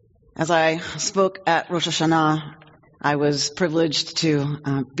As I spoke at Rosh Hashanah, I was privileged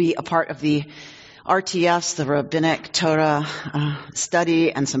to be a part of the RTS, the Rabbinic Torah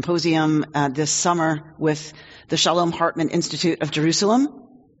Study and Symposium this summer with the Shalom Hartman Institute of Jerusalem,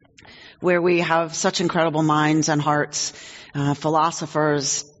 where we have such incredible minds and hearts,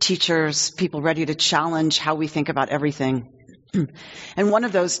 philosophers, teachers, people ready to challenge how we think about everything. And one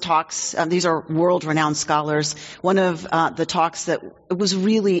of those talks, these are world-renowned scholars, one of the talks that was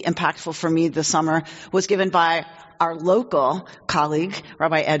really impactful for me this summer was given by our local colleague,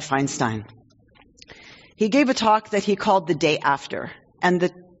 Rabbi Ed Feinstein. He gave a talk that he called The Day After, and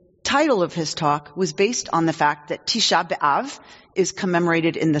the title of his talk was based on the fact that Tisha B'Av is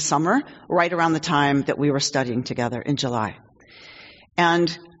commemorated in the summer, right around the time that we were studying together in July. And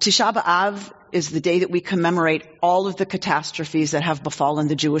Tisha B'Av is the day that we commemorate all of the catastrophes that have befallen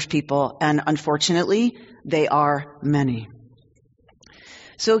the Jewish people, and unfortunately, they are many.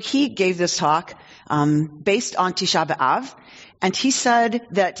 So he gave this talk based on Tisha B'Av, and he said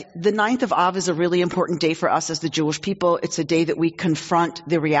that the 9th of Av is a really important day for us as the Jewish people. It's a day that we confront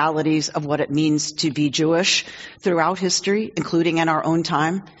the realities of what it means to be Jewish throughout history, including in our own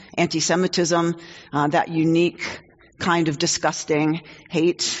time. Anti-Semitism, that unique kind of disgusting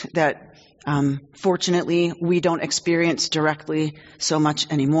hate that fortunately we don't experience directly so much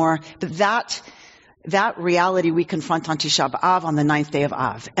anymore. But that reality we confront on Tisha B'Av, on the 9th day of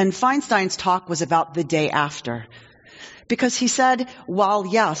Av. And Feinstein's talk was about the day after. Because he said, while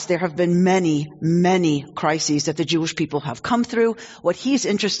yes, there have been many, many crises that the Jewish people have come through, what he's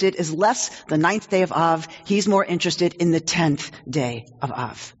interested is less the 9th day of Av, he's more interested in the 10th day of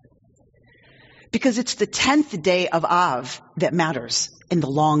Av. Because it's the 10th day of Av that matters in the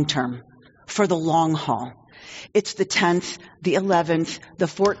long term, for the long haul. It's the 10th, the 11th, the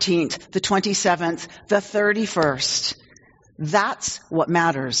 14th, the 27th, the 31st. That's what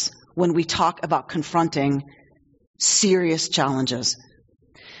matters when we talk about confronting serious challenges.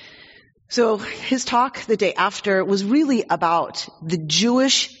 So his talk the day after was really about the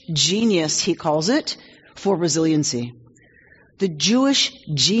Jewish genius, he calls it, for resiliency. The Jewish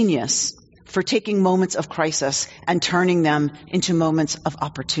genius for taking moments of crisis and turning them into moments of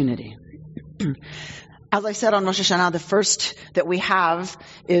opportunity. As I said on Rosh Hashanah, the first that we have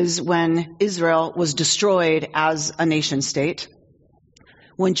is when Israel was destroyed as a nation state,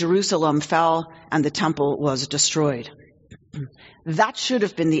 when Jerusalem fell and the temple was destroyed. That should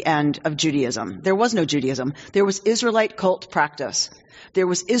have been the end of Judaism. There was no Judaism. There was Israelite cult practice. There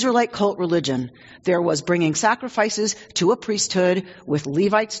was Israelite cult religion. There was bringing sacrifices to a priesthood with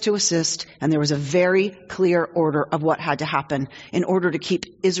Levites to assist, and there was a very clear order of what had to happen in order to keep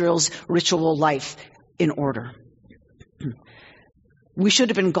Israel's ritual life in order. We should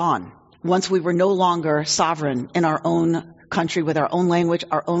have been gone once we were no longer sovereign in our own country with our own language,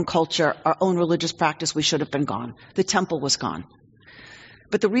 our own culture, our own religious practice. We should have been gone. The temple was gone.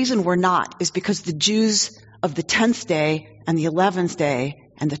 But the reason we're not is because the Jews of the 10th day and the 11th day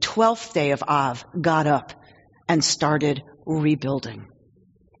and the 12th day of Av got up and started rebuilding.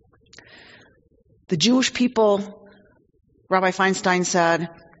 The Jewish people, Rabbi Feinstein said,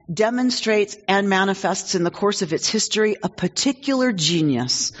 demonstrates and manifests in the course of its history a particular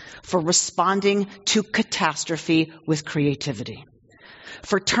genius for responding to catastrophe with creativity,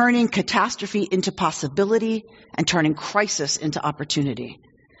 for turning catastrophe into possibility and turning crisis into opportunity.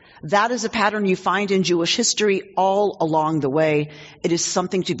 That is a pattern you find in Jewish history all along the way. It is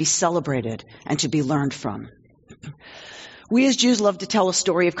something to be celebrated and to be learned from. We as Jews love to tell a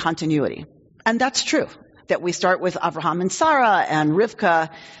story of continuity, and that's true. That we start with Abraham and Sarah and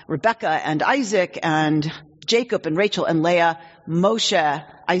Rebecca and Isaac and Jacob and Rachel and Leah, Moshe,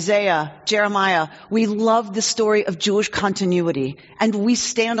 Isaiah, Jeremiah. We love the story of Jewish continuity, and we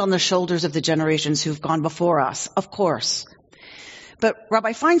stand on the shoulders of the generations who've gone before us, of course. But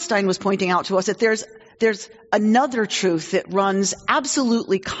Rabbi Feinstein was pointing out to us that there's another truth that runs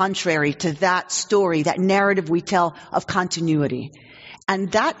absolutely contrary to that story, that narrative we tell of continuity.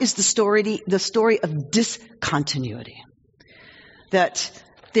 And that is the story of discontinuity. That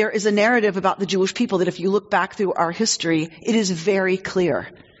there is a narrative about the Jewish people that if you look back through our history, it is very clear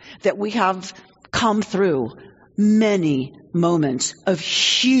that we have come through many moments of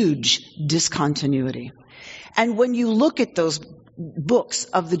huge discontinuity. And when you look at those books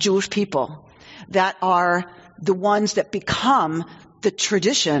of the Jewish people that are the ones that become the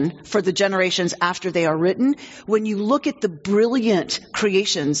tradition for the generations after they are written, when you look at the brilliant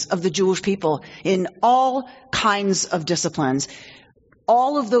creations of the Jewish people in all kinds of disciplines,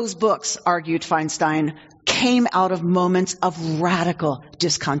 all of those books, argued Feinstein, came out of moments of radical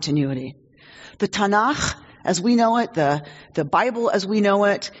discontinuity. The Tanakh as we know it, the Bible as we know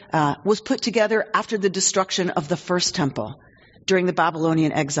it, was put together after the destruction of the first temple during the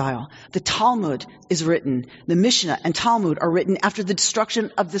Babylonian exile. The Talmud is written. The Mishnah and Talmud are written after the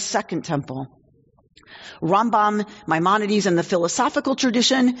destruction of the second temple. Rambam, Maimonides, and the philosophical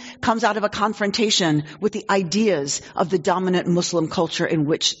tradition comes out of a confrontation with the ideas of the dominant Muslim culture in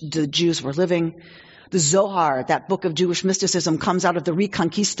which the Jews were living. The Zohar, that book of Jewish mysticism, comes out of the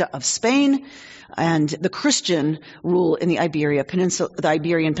Reconquista of Spain, and the Christian rule in the Iberian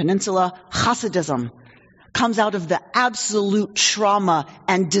Peninsula, Hasidism, comes out of the absolute trauma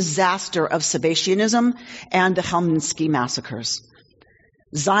and disaster of Sabbatianism and the Helmensky massacres.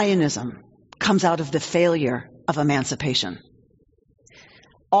 Zionism comes out of the failure of emancipation.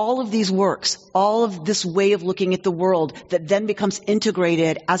 All of these works, all of this way of looking at the world that then becomes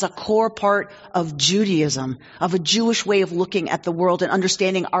integrated as a core part of Judaism, of a Jewish way of looking at the world and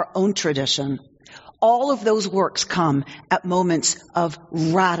understanding our own tradition, all of those works come at moments of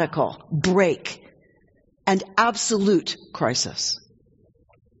radical break and absolute crisis.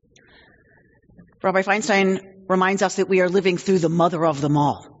 Rabbi Feinstein reminds us that we are living through the mother of them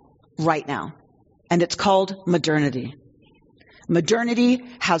all right now, and it's called modernity. Modernity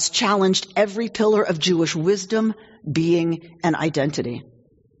has challenged every pillar of Jewish wisdom, being, and identity.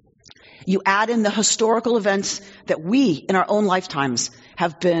 You add in the historical events that we, in our own lifetimes,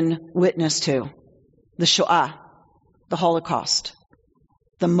 have been witness to. The Shoah, the Holocaust,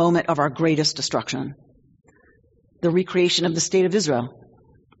 the moment of our greatest destruction. The recreation of the State of Israel,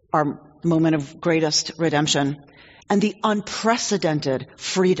 our moment of greatest redemption. And the unprecedented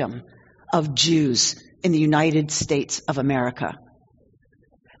freedom of Jews in the United States of America.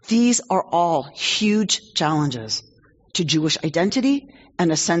 These are all huge challenges to Jewish identity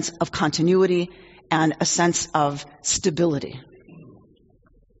and a sense of continuity and a sense of stability.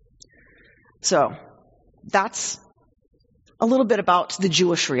 So that's a little bit about the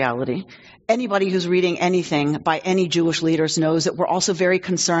Jewish reality. Anybody who's reading anything by any Jewish leaders knows that we're also very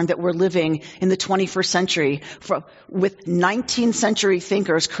concerned that we're living in the 21st century with 19th century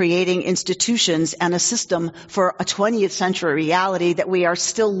thinkers creating institutions and a system for a 20th century reality that we are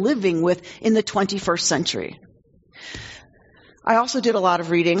still living with in the 21st century. I also did a lot of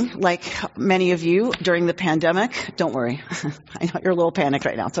reading, like many of you, during the pandemic. Don't worry. I know you're a little panicked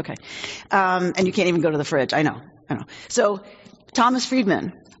right now. It's okay. And you can't even go to the fridge. I know. So, Thomas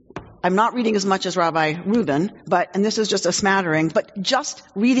Friedman. I'm not reading as much as Rabbi Rubin, and this is just a smattering, but just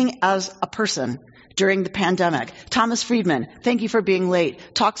reading as a person during the pandemic. Thomas Friedman, thank you for being late,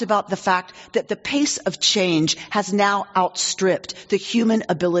 talks about the fact that the pace of change has now outstripped the human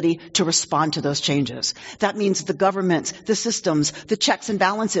ability to respond to those changes. That means the governments, the systems, the checks and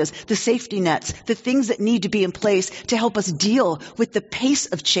balances, the safety nets, the things that need to be in place to help us deal with the pace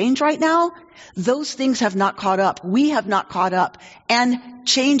of change right now, those things have not caught up. We have not caught up. And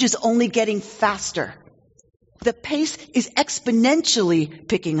change is only getting faster. The pace is exponentially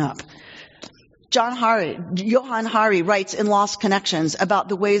picking up. Johann Hari writes in Lost Connections about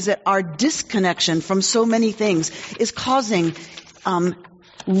the ways that our disconnection from so many things is causing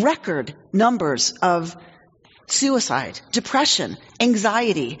record numbers of suicide, depression,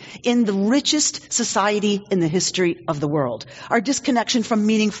 anxiety in the richest society in the history of the world. Our disconnection from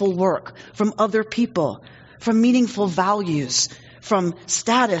meaningful work, from other people, from meaningful values, from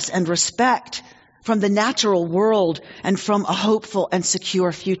status and respect, from the natural world, and from a hopeful and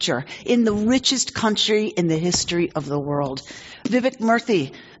secure future in the richest country in the history of the world. Vivek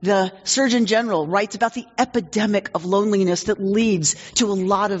Murthy, the Surgeon General, writes about the epidemic of loneliness that leads to a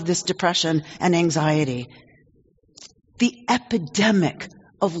lot of this depression and anxiety. The epidemic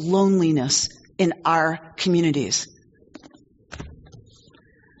of loneliness in our communities.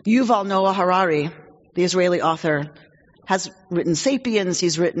 Yuval Noah Harari, the Israeli author, has written Sapiens.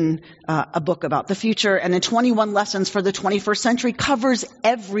 He's written a book about the future, and in 21 Lessons for the 21st Century covers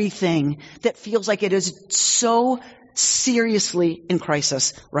everything that feels like it is so seriously in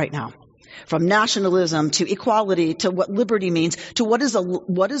crisis right now. From nationalism to equality to what liberty means to what is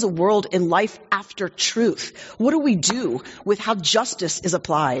a world in life after truth. What do we do with how justice is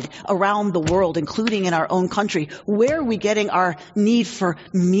applied around the world, including in our own country? Where are we getting our need for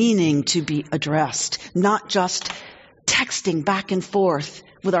meaning to be addressed? Not just texting back and forth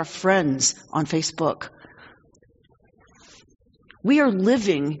with our friends on Facebook. We are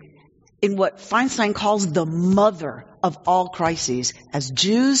living in what Feinstein calls the mother of all crises. As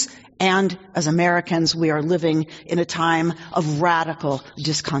Jews and as Americans, we are living in a time of radical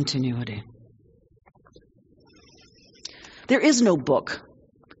discontinuity. There is no book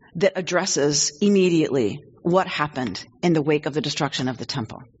that addresses immediately what happened in the wake of the destruction of the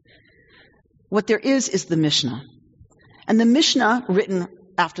temple. What there is the Mishnah. And the Mishnah, written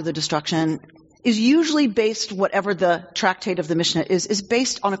after the destruction, is usually based, whatever the tractate of the Mishnah is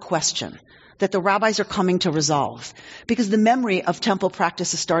based on a question that the rabbis are coming to resolve, because the memory of temple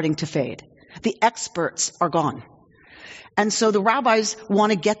practice is starting to fade. The experts are gone. And so the rabbis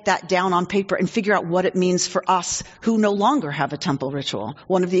want to get that down on paper and figure out what it means for us who no longer have a temple ritual.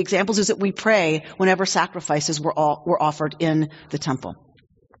 One of the examples is that we pray whenever sacrifices were offered in the temple.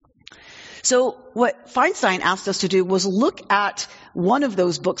 So what Feinstein asked us to do was look at one of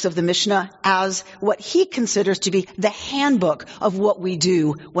those books of the Mishnah as what he considers to be the handbook of what we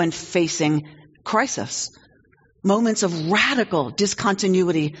do when facing crisis. Moments of radical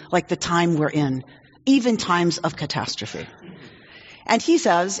discontinuity like the time we're in, even times of catastrophe. And he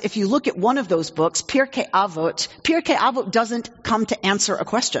says, if you look at one of those books, Pirkei Avot doesn't come to answer a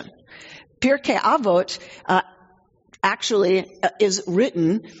question. Pirkei Avot actually is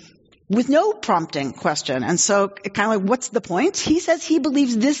written with no prompting question. And so kind of like, what's the point? He says he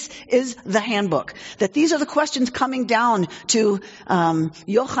believes this is the handbook, that these are the questions coming down to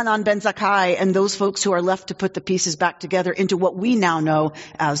Yochanan ben Zakkai and those folks who are left to put the pieces back together into what we now know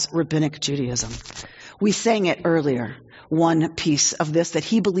as Rabbinic Judaism. We sang it earlier, one piece of this that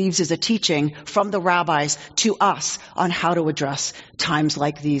he believes is a teaching from the rabbis to us on how to address times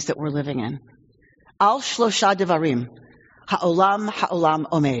like these that we're living in. Al Shlosha Devarim. Ha'olam, ha'olam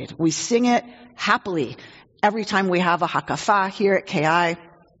omed. We sing it happily every time we have a hakafah here at KI.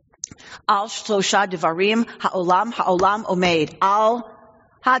 Al shlosha devarim, ha'olam, ha'olam omed. Al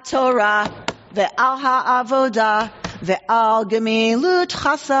ha'torah, ve'al ha'avodah, ve'al gemilut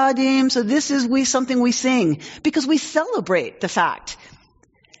chasadim. So this is something we sing because we celebrate the fact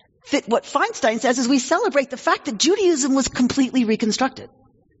that what Feinstein says is we celebrate the fact that Judaism was completely reconstructed.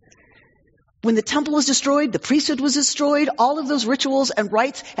 When the temple was destroyed, the priesthood was destroyed, all of those rituals and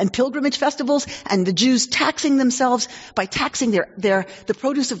rites and pilgrimage festivals and the Jews taxing themselves by taxing the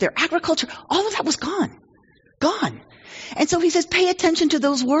produce of their agriculture, all of that was gone. Gone. And so he says, pay attention to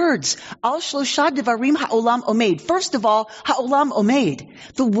those words. Al shlosha devarim ha'olam omed. First of all, ha'olam omed.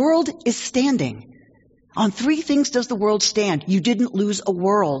 The world is standing. On three things does the world stand. You didn't lose a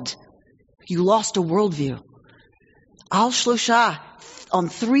world. You lost a worldview. Al shlosha. On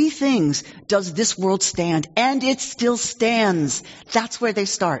three things does this world stand, and it still stands. That's where they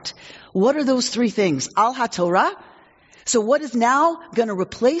start. What are those three things? Al HaTorah. So what is now going to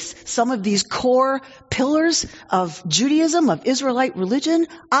replace some of these core pillars of Judaism, of Israelite religion?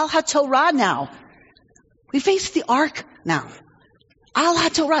 Al HaTorah now. We face the Ark now. Al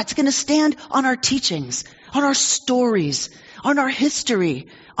HaTorah. It's going to stand on our teachings, on our stories, on our history,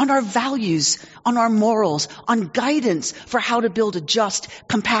 on our values, on our morals, on guidance for how to build a just,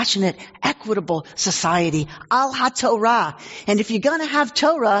 compassionate, equitable society. Al HaTorah. And if you're going to have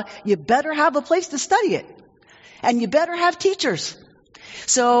Torah, you better have a place to study it. And you better have teachers.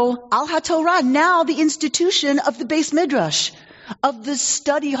 So, Al HaTorah, now the institution of the Beis Midrash, of the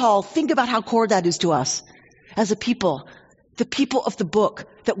study hall. Think about how core that is to us as a people. The people of the book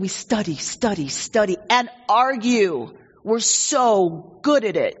that we study, and argue. We're so good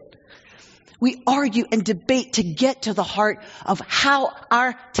at it. We argue and debate to get to the heart of how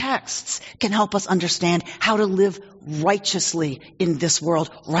our texts can help us understand how to live righteously in this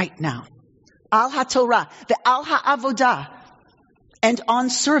world right now. Al HaTorah, the Al HaAvodah, and on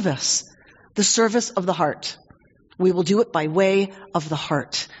service, the service of the heart. We will do it by way of the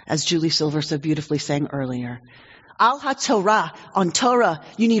heart, as Julie Silver so beautifully sang earlier. Al HaTorah, on Torah,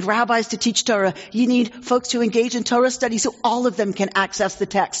 you need rabbis to teach Torah. You need folks to engage in Torah study so all of them can access the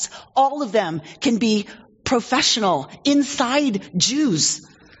text. All of them can be professional, inside Jews.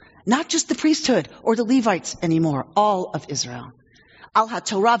 Not just the priesthood or the Levites anymore, all of Israel. Al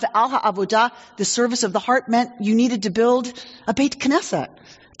HaTorah ve'al ha'avodah, the service of the heart meant you needed to build a Beit Knesset.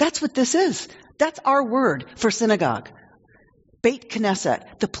 That's what this is. That's our word for synagogue. Beit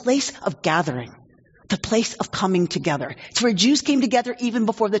Knesset, the place of gathering. The place of coming together. It's where Jews came together even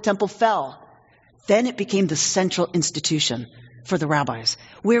before the temple fell. Then it became the central institution for the rabbis,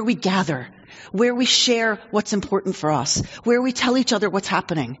 where we gather, where we share what's important for us, where we tell each other what's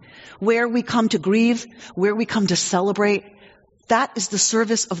happening, where we come to grieve, where we come to celebrate. That is the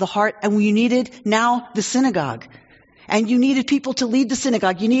service of the heart, and you needed now the synagogue. And you needed people to lead the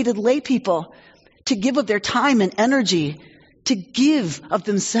synagogue. You needed lay people to give of their time and energy, to give of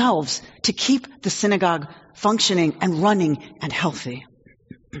themselves to keep the synagogue functioning and running and healthy.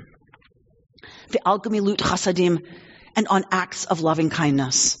 The Al Gemilut Chasadim, and on acts of loving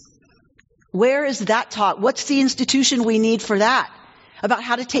kindness. Where is that taught? What's the institution we need for that? About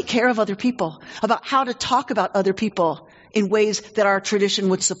how to take care of other people, about how to talk about other people in ways that our tradition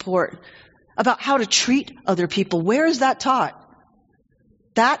would support, about how to treat other people. Where is that taught?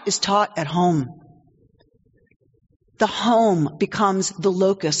 That is taught at home. The home becomes the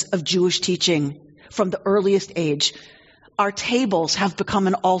locus of Jewish teaching from the earliest age. Our tables have become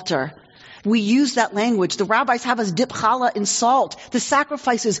an altar. We use that language. The rabbis have us dip challah in salt. The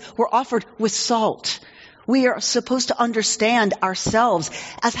sacrifices were offered with salt. We are supposed to understand ourselves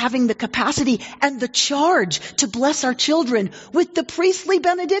as having the capacity and the charge to bless our children with the priestly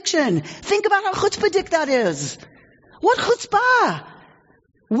benediction. Think about how chutzpahdik that is. What chutzpah?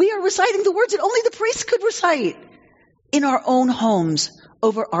 We are reciting the words that only the priest could recite in our own homes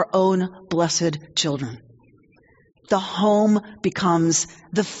over our own blessed children. The home becomes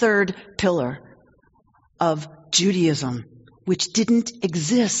the third pillar of Judaism, which didn't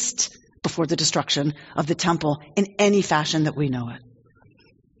exist before the destruction of the temple in any fashion that we know it.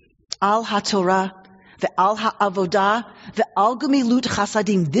 Al HaTorah, Ve'al HaAvodah, Ve'al Gemilut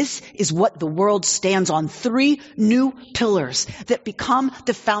Chasadim. This is what the world stands on. 3 new pillars that become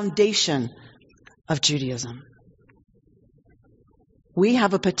the foundation of Judaism. We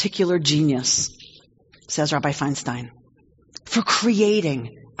have a particular genius, says Rabbi Feinstein, for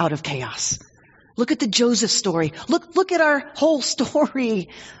creating out of chaos. Look at the Joseph story. Look at our whole story.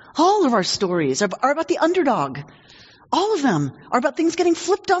 All of our stories are about the underdog. All of them are about things getting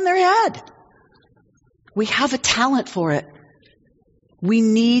flipped on their head. We have a talent for it. We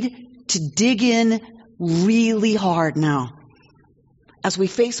need to dig in really hard now. As we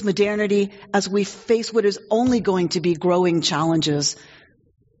face modernity, as we face what is only going to be growing challenges,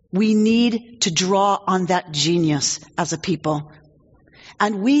 we need to draw on that genius as a people.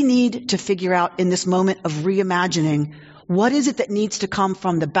 And we need to figure out in this moment of reimagining, what is it that needs to come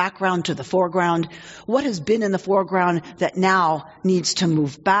from the background to the foreground? What has been in the foreground that now needs to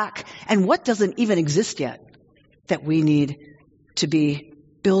move back? And what doesn't even exist yet that we need to be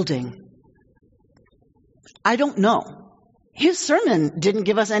building? I don't know. His sermon didn't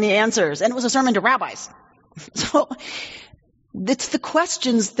give us any answers, and it was a sermon to rabbis. So it's the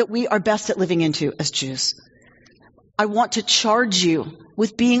questions that we are best at living into as Jews. I want to charge you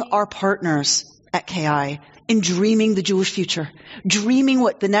with being our partners at KI in dreaming the Jewish future, dreaming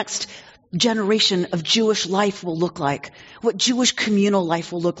what the next generation of Jewish life will look like, what Jewish communal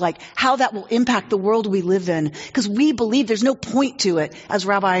life will look like, how that will impact the world we live in. Because we believe there's no point to it, as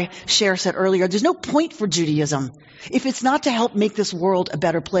Rabbi Sher said earlier, there's no point for Judaism if it's not to help make this world a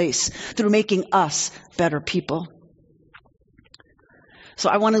better place through making us better people. So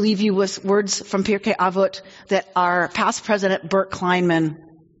I want to leave you with words from Pirkei Avot that our past president, Bert Kleinman,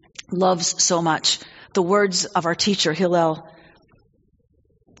 loves so much. The words of our teacher, Hillel,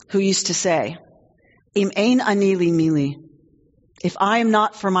 who used to say, Im ein ani li mili. If I am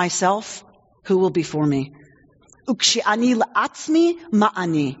not for myself, who will be for me? Ukshi ani la'atzmi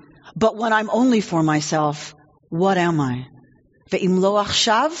ma'ani. But when I'm only for myself, what am I? Ve'im lo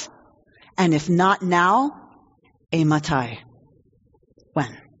achshav. And if not now, matai.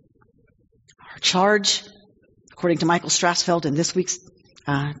 When? Our charge, according to Michael Strassfeld in this week's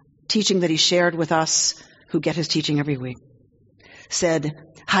teaching that he shared with us, who get his teaching every week, said,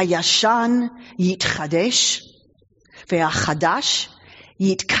 Hayashan yitchadesh, ve'achadash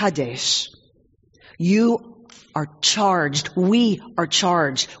yitkadesh. You are charged, we are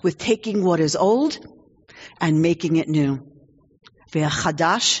charged with taking what is old and making it new.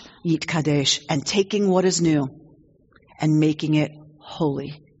 Ve'achadash yitkadesh, and taking what is new and making it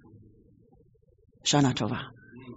holy. Shana Tova.